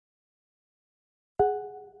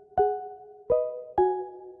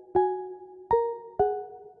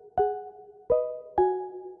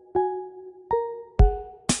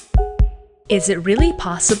Is it really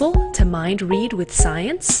possible to mind read with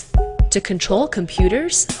science? To control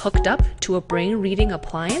computers hooked up to a brain-reading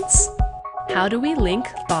appliance? How do we link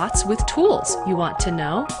thoughts with tools, you want to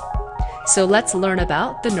know? So let's learn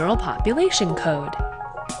about the neural population code.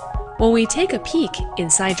 When we take a peek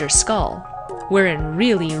inside your skull, we're in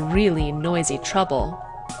really noisy trouble.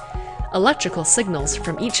 Electrical signals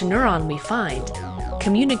from each neuron we find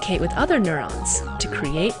communicate with other neurons to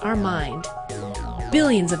create our mind.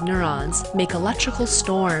 Billions of neurons make electrical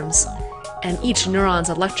storms, and each neuron's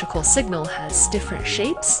electrical signal has different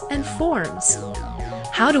shapes and forms.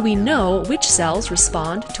 How do we know which cells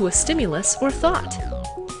respond to a stimulus or thought?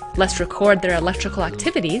 Let's record their electrical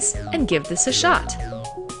activities and give this a shot.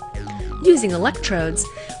 Using electrodes,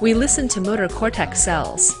 we listen to motor cortex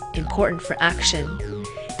cells, important for action.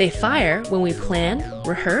 They fire when we plan,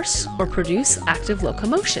 rehearse, or produce active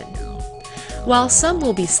locomotion. While some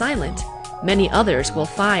will be silent, many others will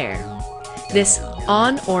fire. This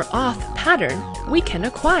on or off pattern we can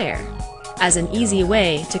acquire as an easy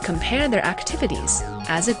way to compare their activities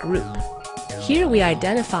as a group. Here we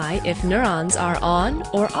identify if neurons are on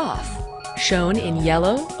or off, shown in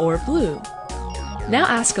yellow or blue. Now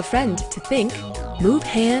ask a friend to think, move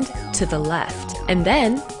hand to the left, and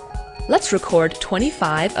then let's record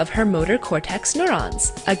 25 of her motor cortex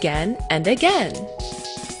neurons, again and again.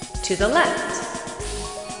 To the left.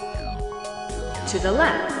 To the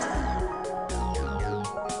left.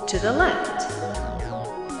 To the left.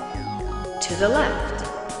 To the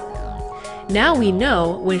left. Now we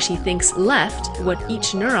know when she thinks left what each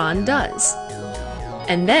neuron does.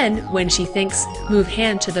 And then when she thinks move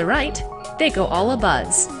hand to the right, they go all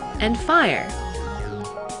abuzz and fire.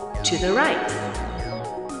 To the right.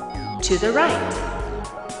 To the right.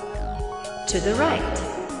 To the right.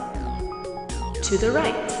 To the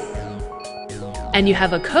right. And you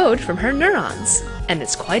have a code from her neurons, and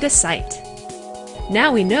it's quite a sight.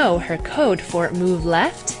 Now we know her code for move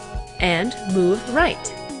left and move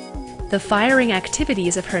right. The firing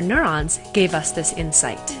activities of her neurons gave us this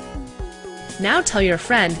insight. Now tell your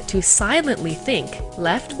friend to silently think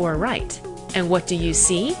left or right. And what do you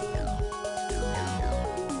see?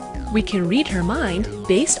 We can read her mind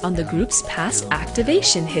based on the group's past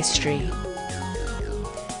activation history.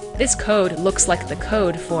 This code looks like the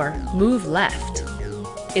code for move left.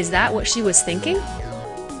 Is that what she was thinking?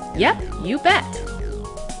 Yep, you bet.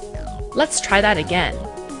 Let's try that again.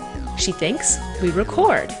 She thinks we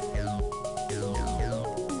record.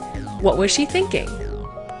 What was she thinking?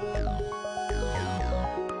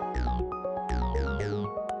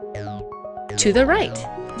 To the right.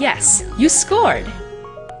 Yes, you scored.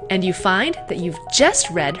 And you find that you've just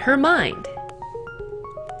read her mind.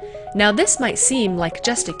 Now this might seem like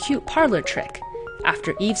just a cute parlor trick,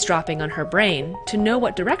 after eavesdropping on her brain to know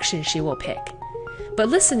what direction she will pick. But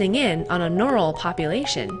listening in on a neural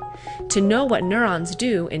population to know what neurons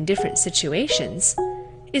do in different situations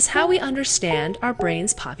is how we understand our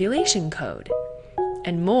brain's population code.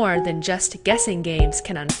 And more than just guessing games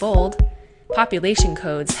can unfold, population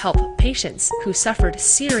codes help patients who suffered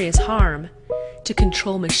serious harm to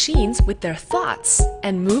control machines with their thoughts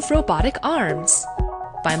and move robotic arms.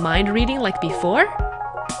 By mind reading like before?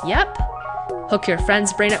 Yep. Hook your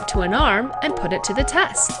friend's brain up to an arm and put it to the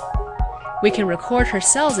test. We can record her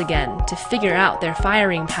cells again to figure out their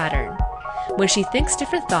firing pattern when she thinks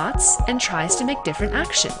different thoughts and tries to make different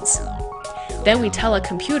actions. Then we tell a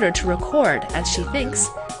computer to record as she thinks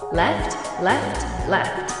left, left,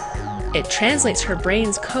 left. It translates her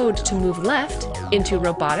brain's code to move left into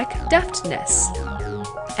robotic deftness.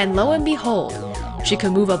 And lo and behold, she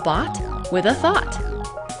can move a bot with a thought.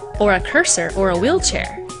 Or a cursor or a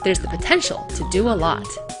wheelchair. There's the potential to do a lot.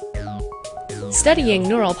 Studying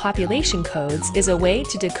neural population codes is a way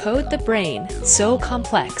to decode the brain so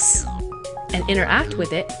complex and interact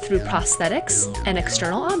with it through prosthetics and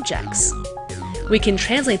external objects. We can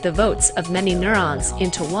translate the votes of many neurons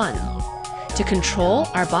into one to control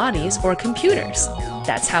our bodies or computers.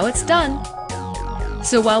 That's how it's done.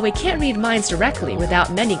 So while we can't read minds directly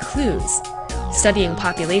without many clues, studying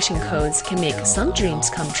population codes can make some dreams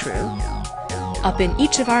come true. Up in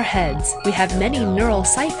each of our heads, we have many neural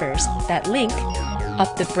ciphers that link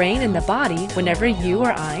up the brain and the body whenever you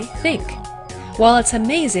or I think. While it's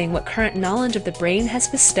amazing what current knowledge of the brain has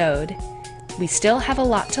bestowed, we still have a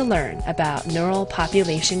lot to learn about neural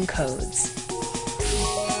population codes.